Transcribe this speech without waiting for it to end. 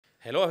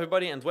Hello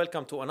everybody and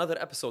welcome to another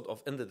episode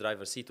of In the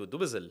Driver's Seat with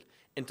dubizzle.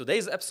 In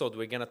today's episode,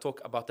 we're going to talk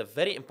about a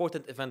very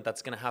important event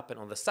that's going to happen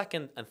on the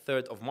 2nd and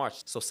 3rd of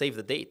March, so save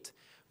the date.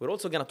 We're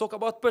also going to talk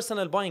about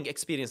personal buying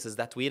experiences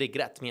that we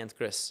regret, me and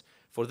Chris.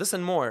 For this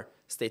and more,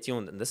 stay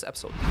tuned in this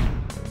episode.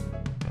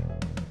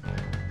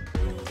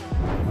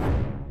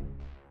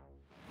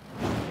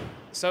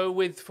 So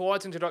with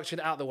Fouad's introduction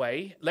out of the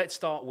way, let's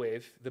start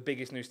with the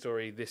biggest news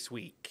story this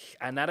week.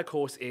 And that, of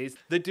course, is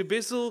the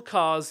dubizzle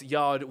Cars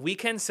Yard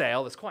weekend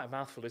sale, that's quite a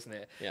mouthful, isn't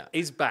it? Yeah.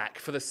 Is back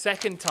for the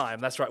second time.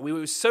 That's right. We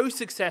were so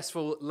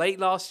successful late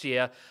last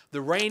year.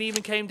 The rain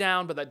even came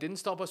down, but that didn't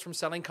stop us from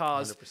selling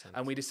cars. 100%.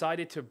 And we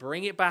decided to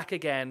bring it back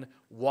again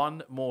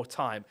one more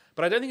time.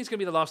 But I don't think it's going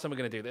to be the last time we're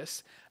going to do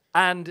this.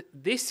 And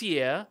this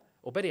year,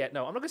 or better yet,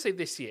 no, I'm not going to say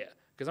this year,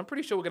 because I'm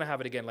pretty sure we're going to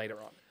have it again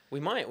later on. We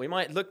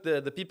might. Look,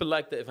 the people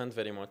liked the event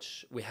very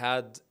much. We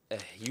had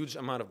a huge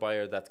amount of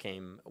buyer that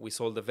came. We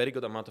sold a very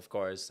good amount of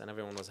cars and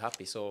everyone was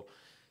happy. So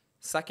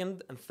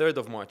 2nd and 3rd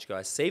of March,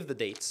 guys, save the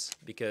dates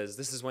because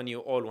this is when you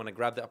all want to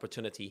grab the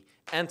opportunity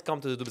and come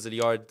to the dubizzle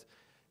yard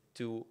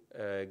to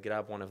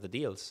grab one of the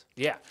deals.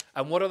 Yeah.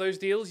 And what are those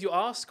deals, you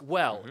ask?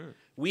 Well,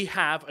 we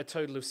have a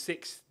total of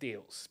 6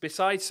 deals.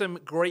 Besides some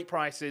great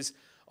prices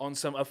on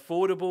some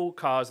affordable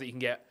cars that you can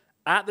get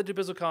at the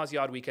dubizzle Cars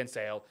Yard weekend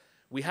sale,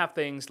 we have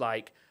things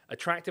like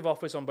attractive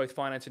offers on both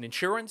finance and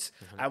insurance,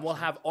 100%. and we'll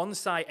have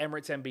on-site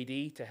Emirates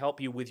MBD to help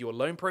you with your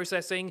loan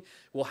processing.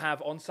 We'll have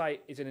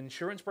on-site, is an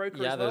insurance broker as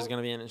well? Yeah, there's going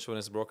to be an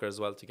insurance broker as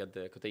well to get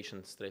the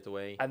quotation straight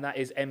away. And that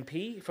is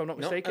MP, if I'm not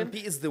mistaken?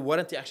 MP is the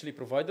warranty actually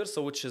provider,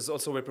 so which is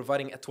also we're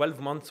providing a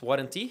 12-month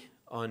warranty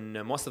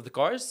on most of the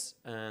cars,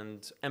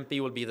 and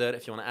MP will be there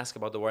if you want to ask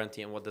about the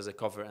warranty and what does it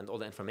cover and all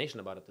the information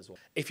about it as well.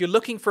 If you're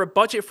looking for a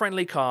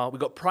budget-friendly car,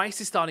 we've got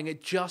prices starting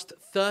at just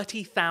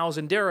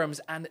 30,000 dirhams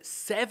and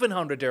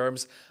 700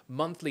 dirhams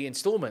monthly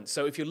installments.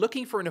 So if you're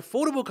looking for an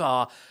affordable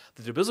car,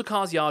 the dubizzle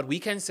Cars Yard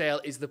weekend sale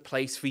is the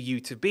place for you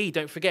to be.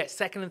 Don't forget,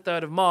 2nd and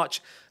 3rd of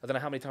March. I don't know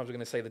how many times we're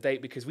going to say the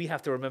date because we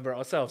have to remember it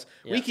ourselves.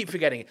 Yeah. We keep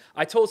forgetting it.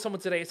 I told someone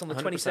today it's on the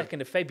 100%.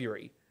 22nd of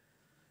February.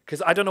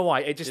 Because I don't know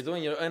why. It just You're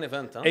doing your own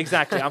event, huh?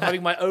 Exactly. I'm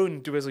having my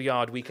own dubizzle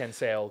yard weekend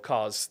sale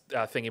cars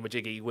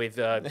thingy-majiggy with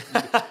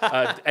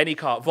any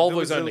car.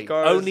 Volvos Dubizzle only.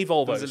 Cars, Only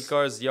Volvos. Dubizzle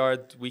Cars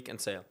Yard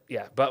weekend sale.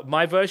 Yeah, but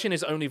my version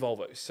is only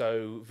Volvos.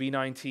 So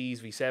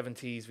V90s,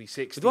 V70s,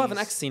 V60s. We do have an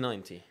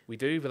XC90. We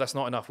do, but that's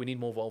not enough. We need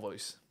more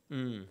Volvos.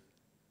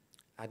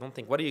 I don't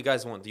think. What do you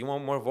guys want? Do you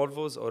want more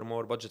Volvos or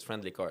more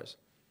budget-friendly cars?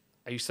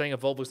 Are you saying a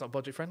Volvo's not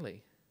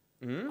budget-friendly?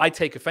 I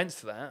take offense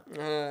to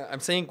that. I'm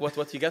saying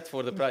what you get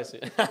for the price.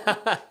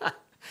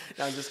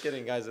 No, I'm just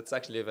kidding, guys. It's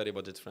actually a very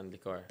budget-friendly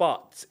car.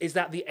 But is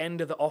that the end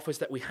of the offers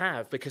that we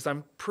have? Because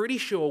I'm pretty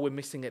sure we're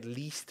missing at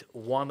least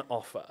one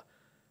offer.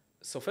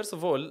 So first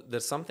of all,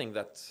 there's something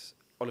that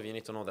all of you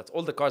need to know, that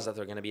all the cars that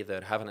are going to be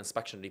there have an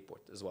inspection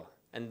report as well.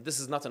 And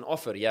this is not an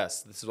offer,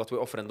 yes. This is what we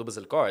offer in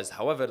dubizzle cars.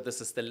 However, this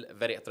is still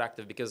very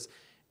attractive because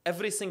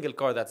every single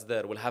car that's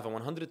there will have a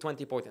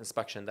 120-point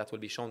inspection that will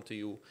be shown to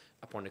you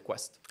upon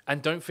request.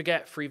 And don't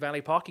forget free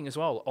valet parking as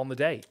well on the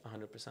day.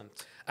 100%.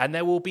 And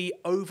there will be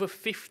over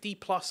 50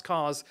 plus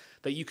cars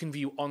that you can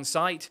view on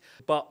site,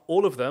 but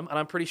all of them, and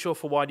I'm pretty sure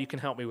Fouad, you can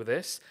help me with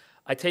this.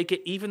 I take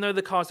it, even though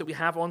the cars that we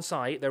have on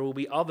site, there will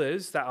be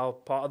others that are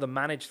part of the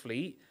managed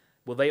fleet.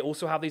 Will they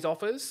also have these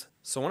offers?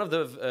 So one of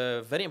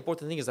the very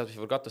important things that we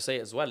forgot to say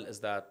as well is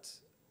that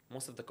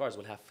most of the cars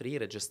will have free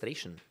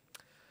registration.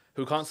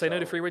 Who can't say no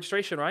to free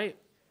registration, right?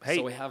 Hey.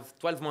 So we have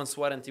 12 months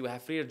warranty, we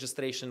have free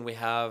registration, we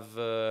have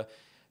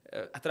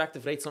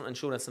attractive rates on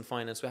insurance and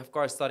finance. We have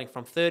cars starting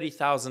from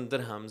 30,000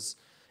 dirhams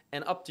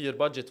and up to your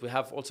budget. We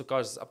have also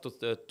cars up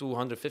to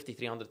 250,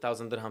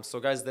 300,000 dirhams. So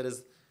guys, there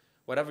is,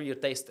 whatever your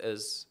taste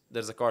is,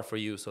 there's a car for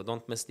you. So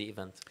don't miss the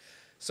event.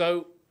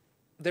 So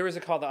there is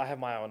a car that I have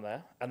my eye on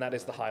there, and that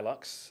is the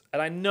Hilux.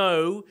 And I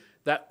know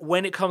that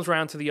when it comes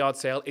around to the yard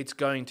sale, it's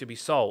going to be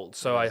sold.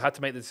 So I had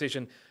to make the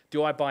decision,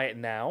 do I buy it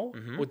now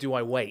or do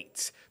I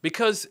wait?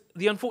 Because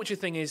the unfortunate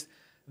thing is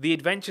the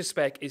adventure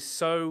spec is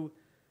so...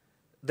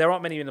 There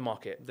aren't many in the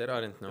market. There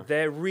aren't, no.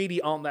 There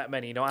really aren't that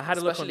many. You know, I had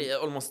Especially a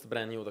look on... almost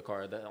brand new, the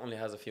car that only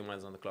has a few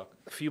miles on the clock.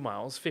 A few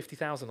miles,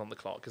 50,000 on the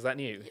clock. Is that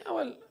new? Yeah,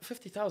 well,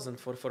 50,000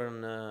 for a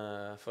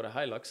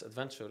Hilux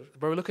adventure.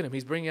 Bro, look at him.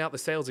 He's bringing out the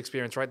sales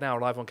experience right now,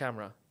 live on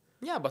camera.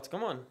 Yeah, but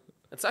come on.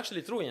 It's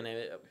actually true. You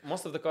know,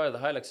 most of the cars, the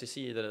Hilux you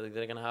see, they're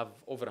going to have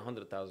over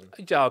 100,000.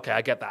 Okay,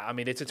 I get that. I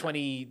mean, it's a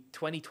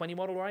 2020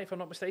 model, right, if I'm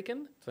not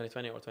mistaken?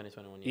 2020 or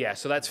 2021. Yeah,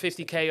 so that's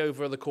 50K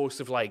over the course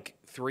of like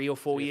 3 or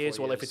 4 years.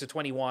 Well, if it's a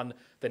 21,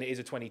 then it is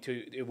a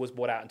 22. It was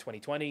bought out in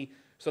 2020.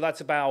 So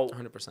that's about,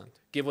 100%.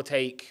 give or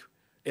take,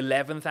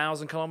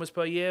 11,000 kilometers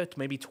per year,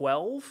 maybe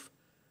 12?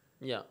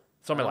 Yeah.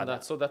 Something like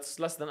that. So that's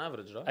less than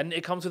average, right? And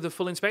it comes with a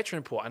full inspection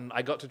report. And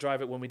I got to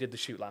drive it when we did the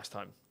shoot last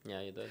time.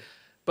 Yeah, you did.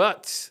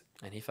 But...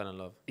 And he fell in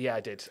love. Yeah, I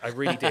did. I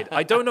really did.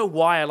 I don't know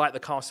why I like the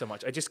car so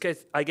much. I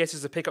guess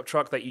it's a pickup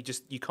truck that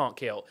you can't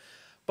kill.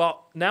 But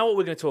now what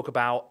we're going to talk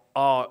about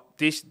are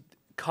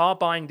car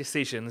buying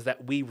decisions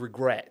that we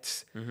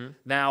regret.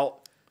 Now,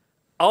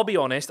 I'll be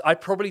honest, I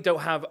probably don't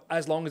have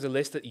as long as a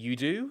list that you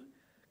do,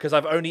 because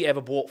I've only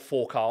ever bought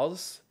 4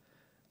 cars.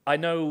 I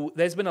know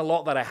there's been a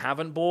lot that I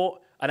haven't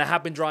bought, and I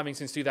have been driving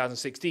since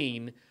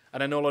 2016,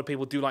 and I know a lot of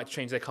people do like to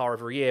change their car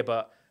every year,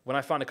 but when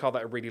I find a car that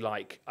I really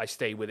like, I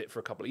stay with it for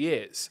a couple of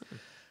years.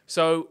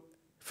 So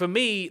for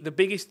me, the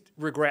biggest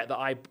regret that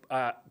I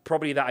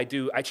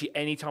do actually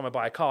anytime I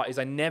buy a car is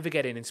I never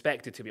get it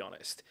inspected, to be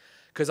honest.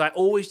 Because I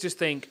always just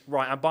think,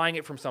 right, I'm buying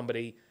it from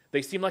somebody,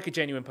 they seem like a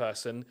genuine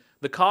person,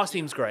 the car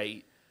seems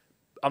great,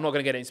 I'm not going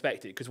to get it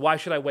inspected, because why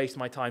should I waste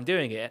my time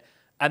doing it?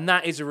 And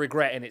that is a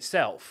regret in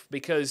itself,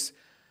 because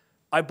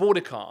I bought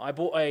a car. I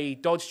bought a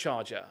Dodge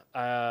Charger,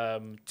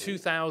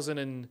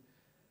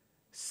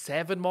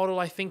 2007 model,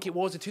 I think it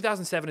was,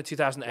 2007 or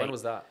 2008. When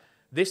was that?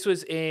 This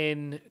was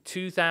in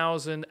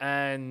 2000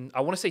 and I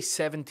want to say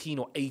 17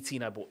 or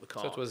 18 I bought the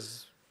car. So it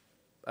was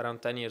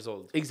around 10 years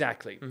old.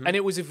 Exactly. Mm-hmm. And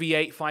it was a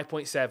V8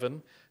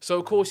 5.7. So,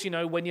 of course, you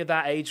know, when you're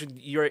that age,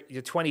 you're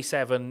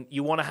 27,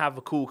 you want to have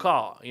a cool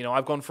car. You know,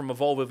 I've gone from a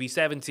Volvo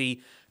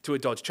V70 to a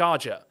Dodge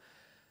Charger.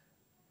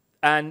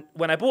 And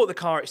when I bought the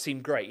car, it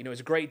seemed great. You know, it was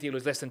a great deal. It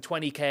was less than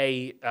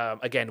 20K.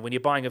 Again, when you're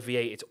buying a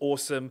V8, it's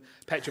awesome.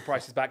 Petrol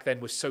prices back then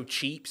were so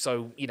cheap.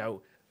 So, you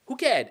know, who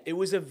cared? It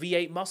was a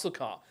V8 muscle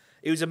car.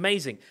 It was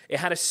amazing. It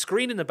had a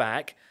screen in the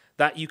back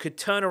that you could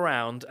turn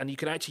around and you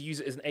could actually use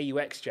it as an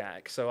AUX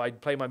jack. So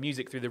I'd play my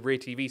music through the rear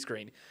TV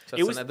screen. So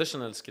it's an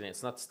additional screen.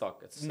 It's not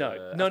stock. It's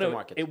no.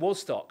 It was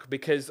stock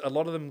because a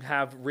lot of them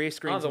have rear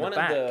screens in the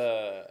back.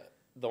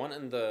 The one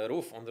in the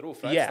roof, on the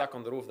roof, right? Yeah. Stuck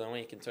on the roof, the one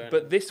you can turn.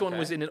 But this one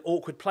was in an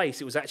awkward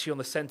place. It was actually on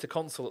the center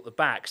console at the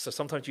back. So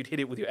sometimes you'd hit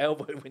it with your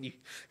elbow when you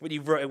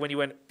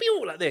went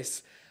pew like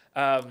this.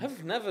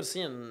 I've never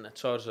seen a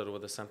Charger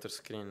with a center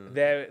screen.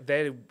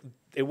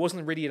 It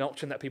wasn't really an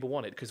option that people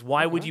wanted, because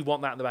why would you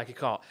want that in the back of your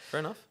car?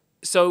 Fair enough.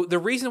 So the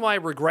reason why I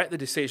regret the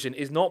decision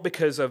is not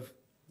because of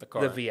the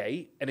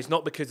V8, and it's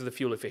not because of the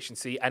fuel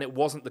efficiency, and it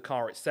wasn't the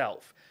car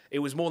itself. It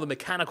was more the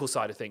mechanical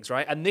side of things,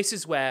 right? And this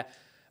is where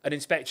an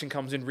inspection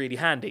comes in really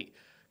handy.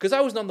 Because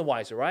I was none the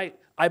wiser, right?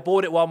 I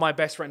bought it while my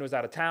best friend was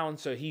out of town,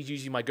 so he's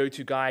usually my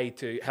go-to guy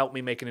to help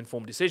me make an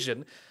informed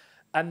decision.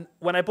 And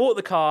when I bought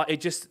the car,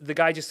 the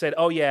guy just said,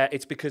 oh yeah,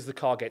 it's because the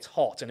car gets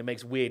hot and it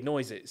makes weird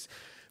noises.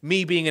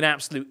 Me being an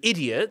absolute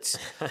idiot,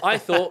 I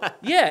thought,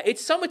 yeah,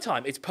 it's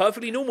summertime. It's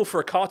perfectly normal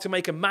for a car to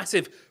make a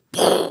massive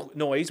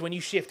noise when you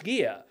shift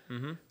gear.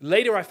 Mm-hmm.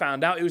 Later I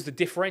found out it was the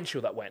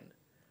differential that went.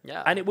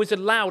 Yeah. And it was a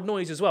loud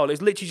noise as well. It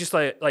was literally just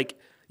like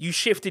you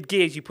shifted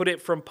gears, you put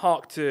it from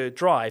park to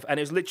drive, and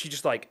it was literally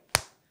just like...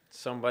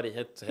 Somebody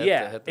hit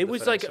the it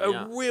was like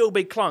a real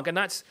big clunk. And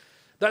that's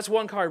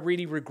one car I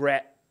really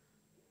regret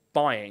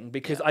buying,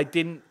 because I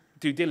didn't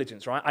do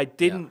diligence, right? I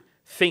didn't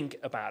think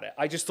about it.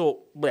 I just thought,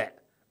 bleh,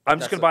 I'm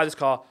just going to buy this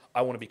car.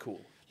 I want to be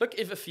cool. Look,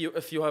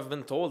 if you have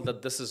been told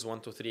that this is 1,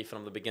 2, 3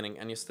 from the beginning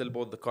and you still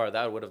bought the car,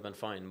 that would have been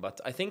fine. But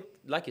I think,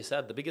 like you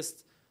said, the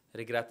biggest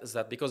regret is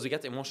that because we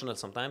get emotional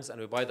sometimes and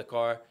we buy the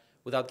car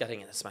without getting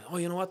it. It's like, oh,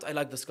 you know what? I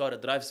like this car.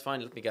 It drives fine.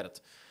 Let me get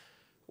it.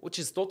 Which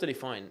is totally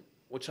fine,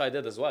 which I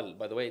did as well.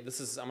 By the way, I'm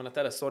going to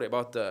tell a story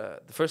about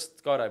the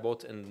first car I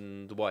bought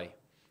in Dubai.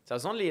 So I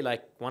was only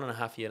like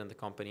 1.5 years in the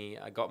company.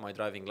 I got my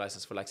driving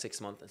license for like 6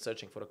 months and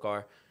searching for a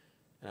car.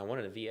 And I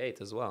wanted a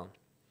V8 as well.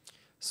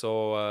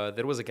 So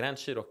there was a Grand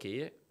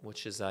Cherokee,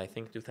 which is, I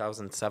think,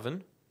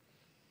 2007.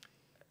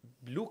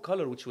 Blue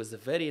color, which was a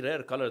very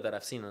rare color that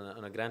I've seen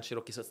on a Grand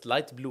Cherokee. So it's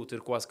light blue,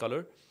 turquoise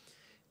color.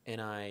 And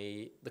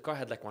the car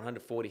had like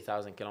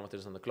 140,000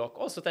 kilometers on the clock.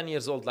 Also 10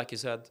 years old, like you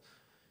said.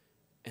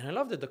 And I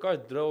loved it. The car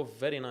drove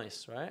very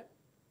nice, right?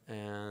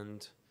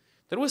 And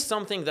there was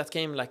something that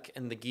came like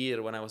in the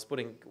gear when I was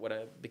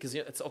because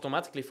it's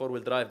automatically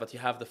 4-wheel drive, but you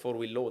have the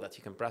 4-wheel low that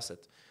you can press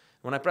it.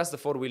 When I pressed the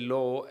 4-wheel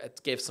low,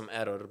 it gave some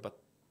error, but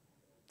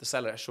the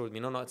seller assured me,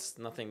 no, it's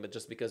nothing, but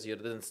just because you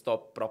didn't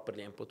stop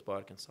properly and put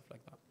park and stuff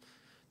like that.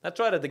 I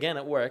tried it again,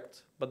 it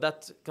worked, but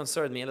that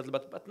concerned me a little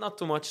bit, but not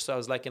too much. So I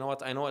was like, you know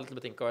what, I know a little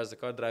bit in cars, the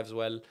car drives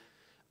well.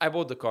 I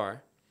bought the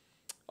car.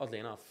 Oddly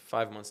enough,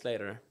 5 months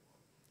later,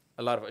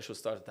 a lot of issues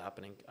started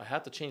happening. I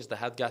had to change the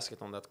head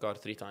gasket on that car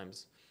 3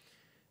 times.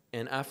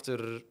 And after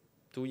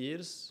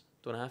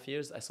 2.5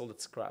 years, I sold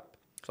it scrap.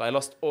 So I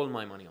lost all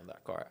my money on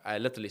that car. I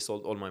literally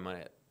sold all my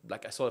money.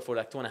 Like I sold it for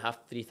like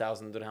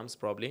 2,500-3,000 dirhams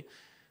probably.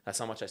 That's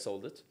how much I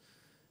sold it.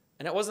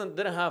 And it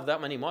didn't have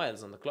that many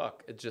miles on the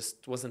clock. It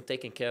just wasn't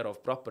taken care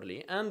of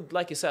properly. And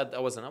like you said, I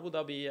was in Abu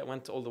Dhabi. I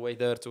went all the way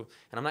there and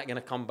I'm not going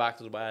to come back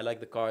to Dubai. I like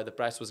the car. The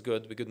price was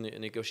good. We good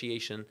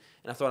negotiation.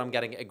 And I thought I'm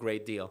getting a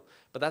great deal.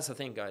 But that's the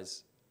thing,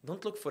 guys.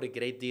 Don't look for a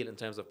great deal in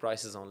terms of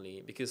prices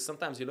only. Because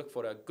sometimes you look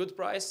for a good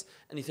price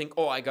and you think,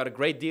 oh, I got a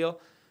great deal.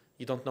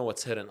 You don't know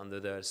what's hidden under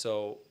there.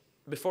 So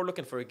before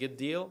looking for a good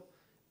deal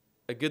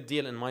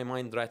in my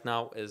mind right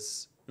now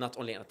is not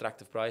only an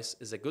attractive price,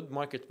 is a good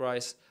market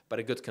price, but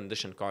a good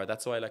condition car.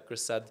 That's why, like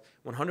Chris said,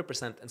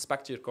 100%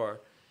 inspect your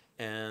car.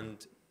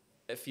 And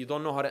if you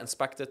don't know how to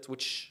inspect it,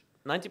 which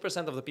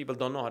 90% of the people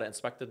don't know how to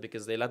inspect it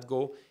because they let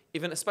go,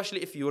 even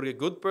especially if you're a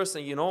good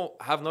person,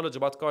 have knowledge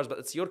about cars, but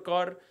it's your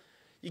car,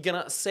 you're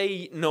gonna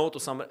say no to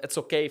some. It's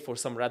okay for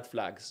some red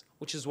flags,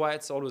 which is why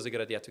it's always a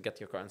good idea to get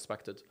your car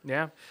inspected.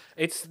 Yeah,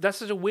 that's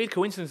such a weird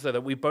coincidence though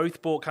that we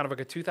both bought kind of like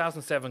a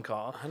 2007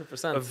 car,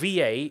 100%. a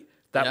V8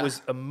 that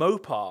was a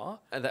Mopar.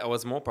 And that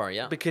was Mopar,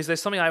 yeah. Because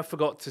there's something I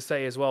forgot to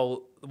say as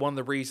well. One of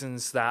the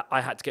reasons that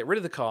I had to get rid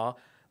of the car,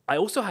 I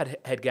also had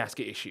head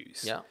gasket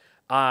issues. Yeah.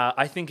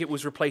 I think it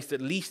was replaced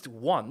at least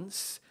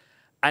once,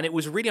 and it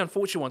was really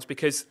unfortunate once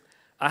because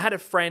I had a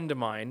friend of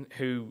mine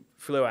who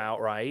flew out,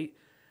 right?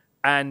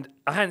 And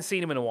I hadn't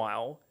seen him in a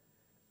while,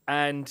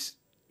 and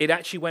it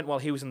actually went while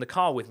he was in the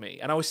car with me.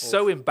 And I was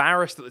so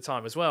embarrassed at the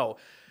time as well,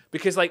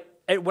 because like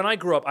when I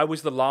grew up, I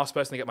was the last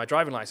person to get my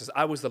driving license.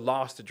 I was the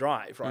last to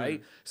drive,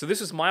 right? So this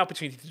was my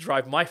opportunity to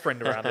drive my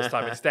friend around this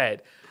time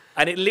instead.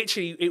 And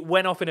it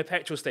went off in a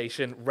petrol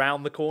station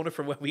round the corner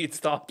from where we had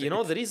started. You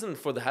know, the reason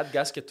for the head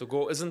gasket to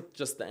go isn't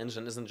just the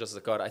engine, isn't just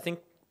the car. I think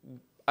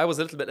I was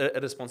a little bit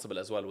irresponsible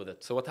as well with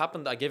it. So what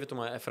happened, I gave it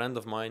to a friend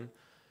of mine.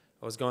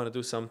 I was going to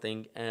do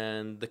something,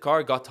 and the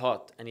car got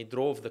hot, and he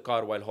drove the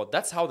car while hot.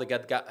 That's how the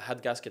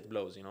head gasket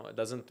blows, you know. It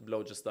doesn't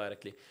blow just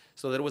directly.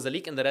 So there was a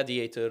leak in the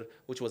radiator,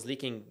 which was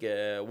leaking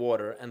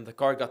water, and the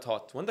car got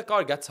hot. When the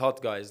car gets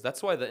hot, guys,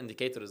 that's why the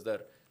indicator is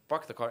there.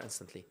 Park the car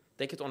instantly.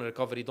 Take it on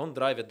recovery. Don't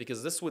drive it,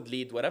 because this would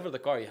lead, whatever the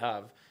car you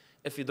have,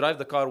 if you drive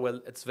the car well,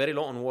 it's very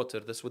low on water,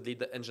 this would lead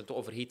the engine to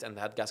overheat and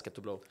the head gasket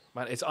to blow.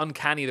 Man, it's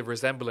uncanny, the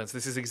resemblance.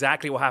 This is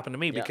exactly what happened to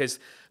me because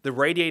the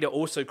radiator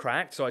also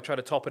cracked. So I tried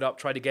to top it up,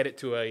 tried to get it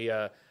to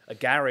a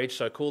garage.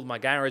 So I called my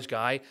garage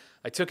guy.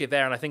 I took it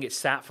there, and I think it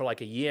sat for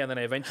like a year, and then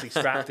I eventually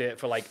scrapped it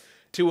for like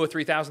 2,000 or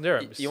 3,000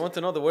 dirhams. You want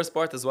to know the worst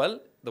part as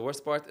well? The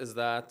worst part is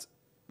that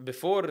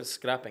before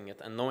scrapping it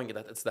and knowing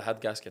that it's the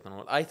head gasket and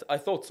all, I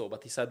thought so,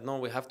 but he said, no,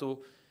 we have to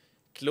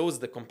close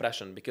the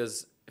compression,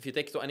 because if you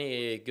take it to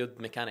any good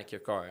mechanic your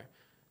car,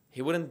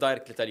 he wouldn't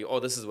directly tell you, oh,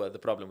 this is what the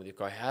problem with your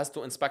car. He has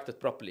to inspect it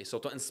properly. So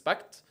to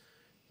inspect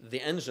the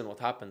engine, what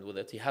happened with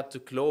it, he had to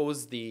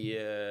close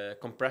the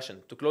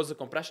compression. To close the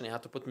compression, he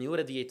had to put new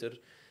radiator,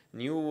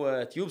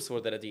 new tubes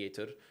for the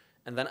radiator.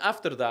 And then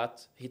after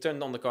that, he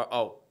turned on the car.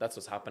 Oh, that's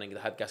what's happening. The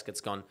head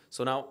gasket's gone.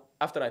 So now,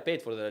 after I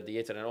paid for the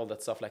radiator and all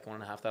that stuff, like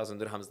 1,500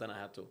 dirhams, then I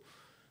had to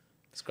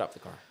scrap the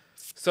car.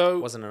 So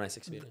it wasn't a nice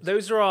experience.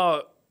 Those are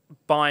our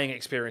buying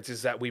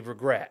experiences that we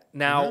regret.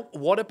 Now,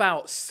 what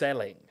about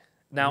selling?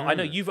 Now, I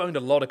know you've owned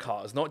a lot of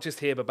cars, not just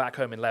here, but back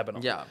home in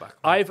Lebanon. Yeah, back home.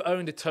 I've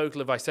owned a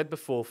total of, I said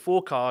before,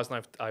 4 cars,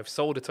 and I've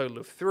sold a total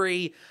of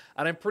 3.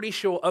 And I'm pretty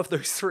sure of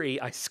those 3,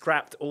 I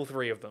scrapped all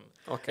 3 of them.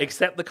 Okay.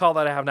 Except the car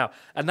that I have now.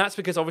 And that's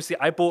because, obviously,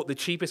 I bought the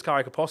cheapest car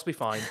I could possibly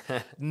find.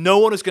 No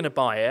one was going to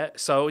buy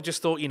it. So I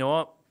just thought, you know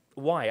what?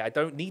 Why? I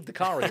don't need the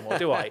car anymore,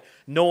 do I?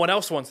 No one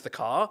else wants the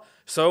car,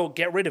 so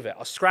get rid of it.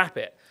 I'll scrap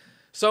it.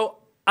 So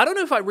I don't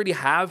know if I really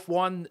have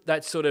one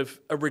that's sort of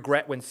a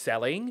regret when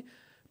selling.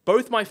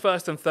 Both my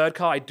first and third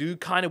car, I do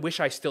kind of wish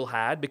I still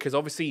had, because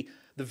obviously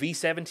the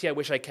V70 I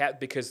wish I kept,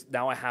 because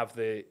now I have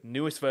the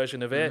newest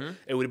version of it.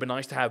 It would have been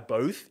nice to have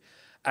both.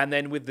 And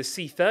then with the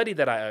C30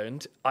 that I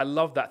owned, I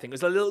loved that thing. It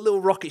was a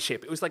little rocket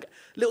ship. It was like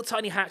a little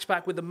tiny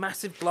hatchback with a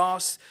massive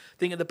glass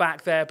thing at the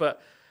back there.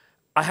 But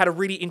I had a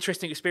really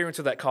interesting experience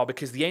with that car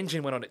because the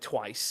engine went on it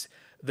twice.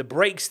 The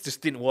brakes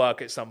just didn't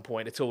work at some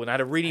point at all, and I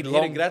had a really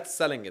long... He regrets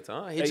selling it,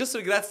 huh? He just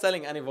regrets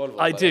selling any Volvo.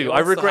 I do. I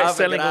regret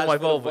selling all my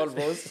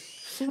Volvos.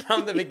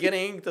 From the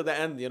beginning to the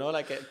end, you know,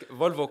 like a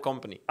Volvo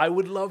company. I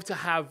would love to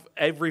have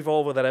every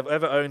Volvo that I've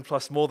ever owned,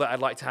 plus more that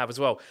I'd like to have as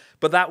well.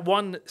 But that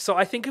one, so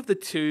I think of the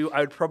 2, I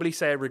would probably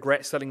say I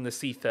regret selling the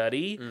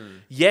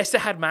C30. Yes,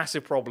 it had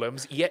massive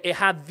problems. Yet it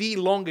had the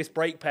longest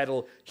brake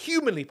pedal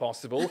humanly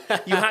possible.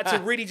 You had to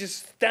really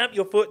just stamp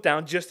your foot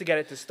down just to get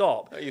it to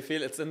stop. You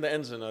feel it's in the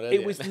engine already.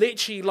 It was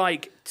literally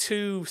like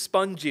 2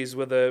 sponges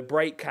with the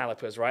brake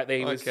calipers, right?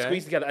 They were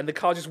squeezed together, and the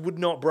car just would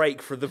not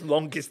brake for the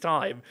longest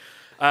time.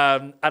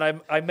 And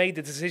I made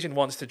the decision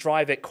once to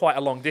drive it quite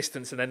a long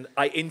distance, and then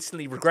I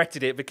instantly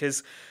regretted it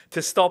because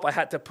to stop, I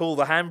had to pull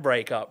the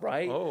handbrake up,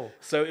 right? Oh.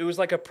 So it was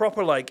like a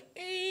proper like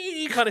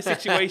kind of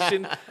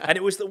situation, and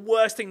it was the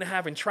worst thing to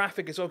have in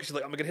traffic as well, because you're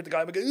like, I'm going to hit the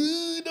guy, I'm going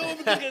to go, no,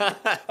 I'm going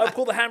to I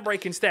pull the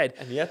handbrake instead.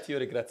 And yet you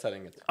regret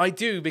selling it. I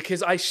do, because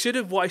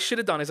what I should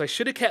have done is I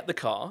should have kept the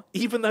car,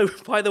 even though,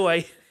 by the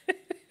way,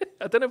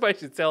 I don't know if I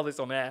should tell this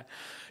on air.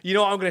 You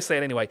know what, I'm going to say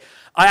it anyway.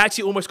 I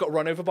actually almost got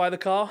run over by the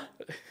car.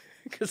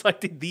 Because I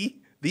did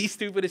the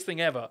stupidest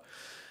thing ever.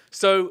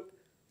 So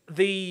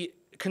the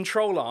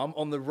control arm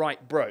on the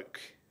right broke,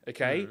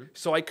 okay?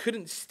 So I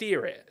couldn't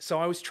steer it. So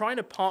I was trying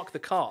to park the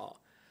car,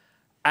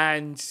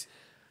 and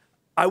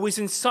I was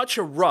in such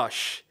a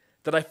rush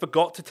that I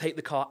forgot to take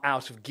the car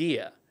out of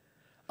gear.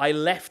 I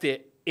left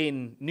it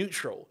in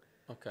neutral.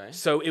 Okay.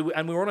 So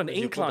and we were on an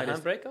incline. Did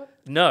you pull the handbrake up?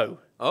 No.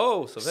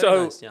 Oh, so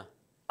very nice, yeah.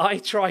 I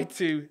tried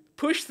to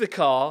push the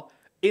car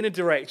in a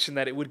direction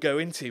that it would go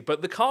into,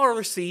 but the car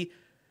obviously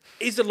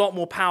is a lot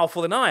more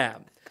powerful than I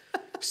am.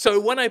 So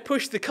when I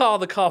pushed the car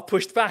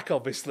pushed back,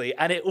 obviously,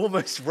 and it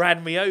almost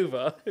ran me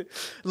over.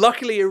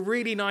 Luckily, a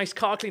really nice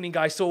car cleaning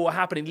guy saw what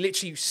happened and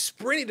literally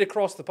sprinted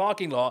across the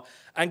parking lot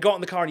and got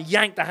in the car and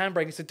yanked the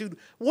handbrake and said, dude,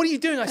 what are you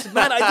doing? I said,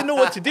 man, I didn't know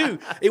what to do.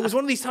 It was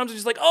one of these times I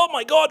was just like, oh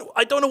my God,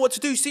 I don't know what to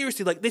do.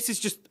 Seriously, like this is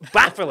just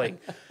baffling.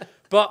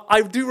 But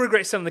I do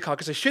regret selling the car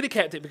because I should have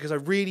kept it because I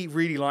really,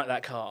 really like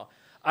that car.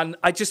 And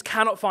I just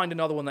cannot find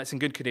another one that's in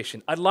good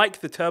condition. I like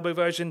the turbo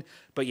version,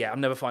 but yeah,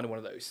 I'm never finding one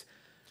of those.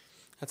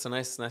 That's a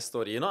nice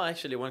story. You know,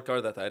 actually, one car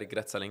that I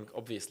regret selling,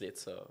 obviously,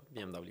 it's a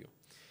BMW.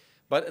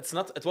 But it's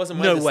not, it wasn't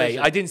my decision. No way,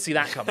 I didn't see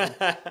that coming.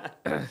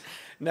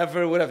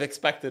 Never would have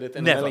expected it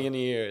in a million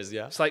years,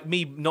 yeah. It's like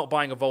me not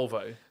buying a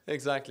Volvo.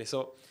 Exactly.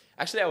 So,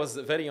 actually, I was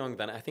very young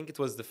then. I think it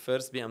was the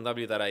first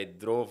BMW that I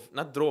drove,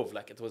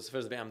 like it was the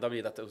first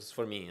BMW that was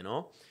for me, you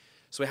know?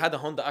 So we had a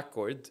Honda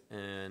Accord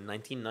in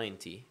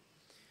 1990.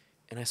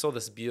 And I saw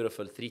this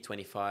beautiful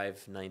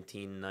 325,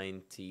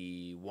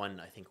 1991,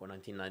 I think, or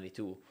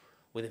 1992,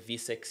 with a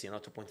V6, you know,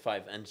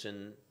 2.5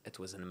 engine. It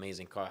was an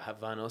amazing car.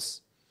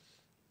 Havanos,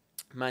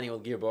 manual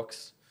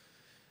gearbox.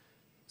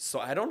 So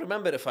I don't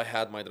remember if I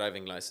had my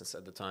driving license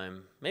at the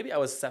time. Maybe I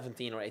was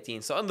 17 or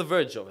 18, so on the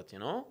verge of it, you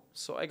know?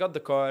 So I got the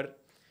car,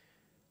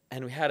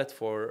 and we had it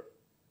for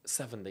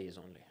 7 days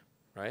only,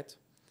 right?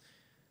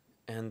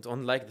 And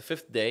on like the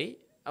 5th day,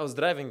 I was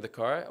driving the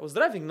car. I was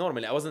driving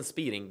normally. I wasn't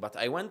speeding, but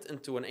I went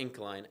into an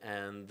incline,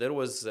 and there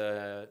was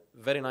a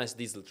very nice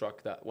diesel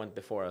truck that went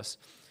before us.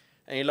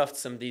 And he left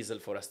some diesel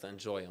for us to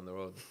enjoy on the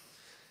road.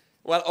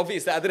 Well,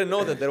 obviously, I didn't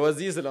know that there was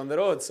diesel on the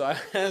road, so I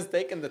was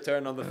taking the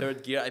turn on the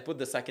 3rd gear. I put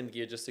the 2nd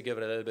gear just to give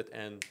it a little bit,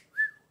 and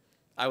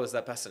I was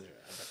that passenger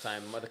at the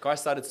time. The car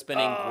started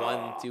spinning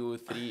 1, 2,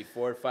 3,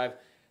 4, 5.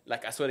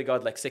 Like, I swear to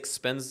God, like 6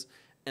 spins.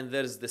 And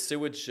there's the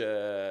sewage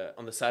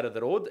on the side of the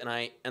road, and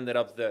I ended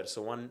up there.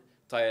 So one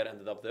tire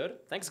ended up there.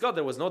 Thanks God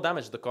there was no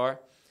damage to the car.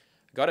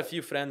 Got a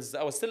few friends.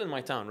 I was still in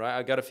my town, right?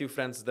 I got a few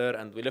friends there,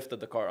 and we lifted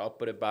the car up,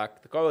 put it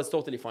back. The car was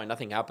totally fine.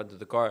 Nothing happened to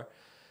the car.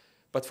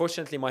 But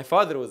fortunately, my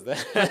father was there.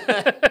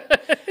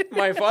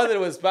 My father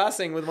was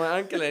passing with my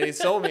uncle, and he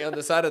saw me on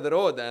the side of the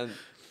road, and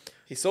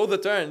he saw the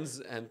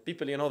turns, and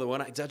people, you know, they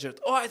want to exaggerate.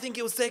 Oh, I think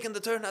he was taking the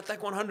turn at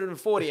like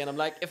 140. And I'm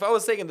like, if I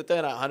was taking the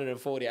turn at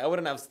 140, I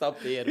wouldn't have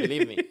stopped here,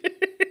 believe me.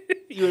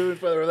 You would have been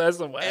further there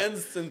somewhere.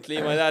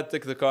 Instantly, my dad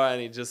took the car,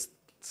 and he just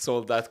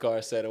sold that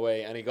car straight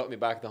away, and he got me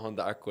back the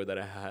Honda Accord that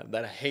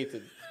I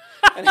hated.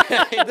 And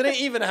he didn't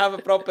even have a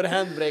proper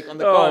handbrake on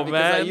the car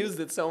because I used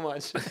it so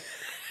much.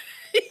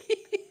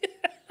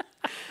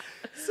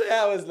 So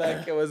yeah, I was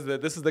like,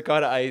 this is the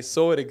car I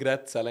so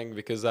regret selling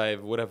because I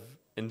would have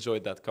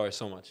enjoyed that car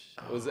so much.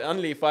 It was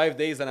only 5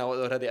 days, and I was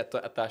already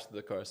attached to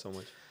the car so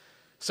much.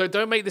 So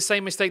don't make the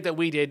same mistake that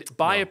we did.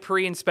 Buy a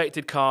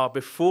pre-inspected car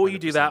before 100%. You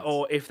do that,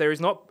 or if there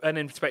is not an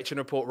inspection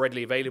report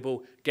readily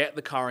available, get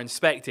the car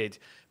inspected.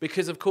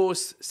 Because, of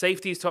course,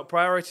 safety is top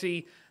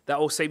priority. That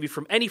will save you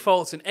from any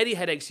faults and any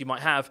headaches you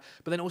might have,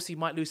 but then also you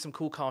might lose some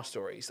cool car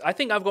stories. I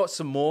think I've got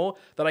some more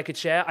that I could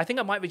share. I think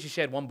I might have just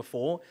shared one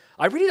before.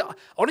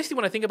 Honestly,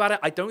 when I think about it,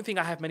 I don't think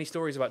I have many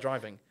stories about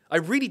driving. I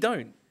really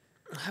don't.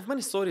 I have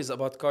many stories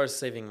about cars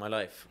saving my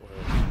life.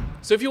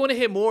 So if you want to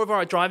hear more of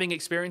our driving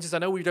experiences, I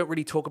know we don't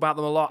really talk about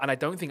them a lot, and I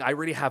don't think I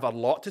really have a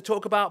lot to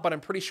talk about, but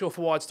I'm pretty sure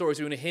Fouad stories,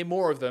 we want to hear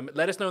more of them.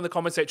 Let us know in the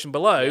comment section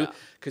below,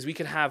 because we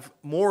can have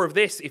more of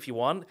this if you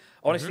want.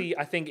 Honestly,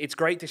 I think it's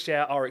great to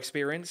share our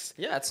experience.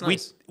 Yeah, it's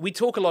nice. We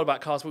talk a lot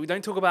about cars, but we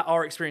don't talk about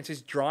our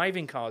experiences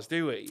driving cars,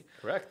 do we?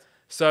 Correct.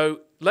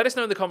 So let us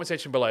know in the comment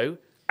section below,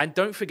 and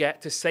don't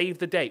forget to save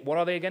the date. What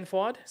are they again,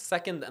 Fouad?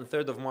 2nd and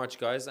 3rd of March,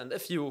 guys, and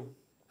if you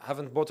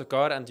haven't bought a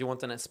car and you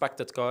want an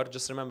inspected car,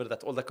 just remember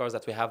that all the cars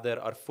that we have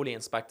there are fully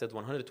inspected,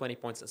 120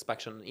 points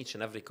inspection on each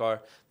and every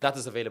car. That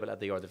is available at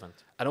the Yard event.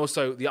 And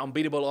also the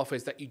unbeatable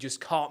offers that you just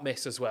can't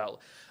miss as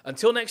well.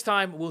 Until next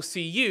time, we'll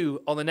see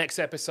you on the next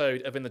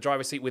episode of In the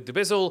Driver's Seat with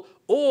dubizzle,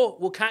 or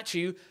we'll catch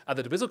you at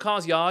the dubizzle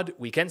Cars Yard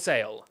weekend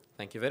sale.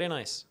 Thank you, very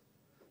nice.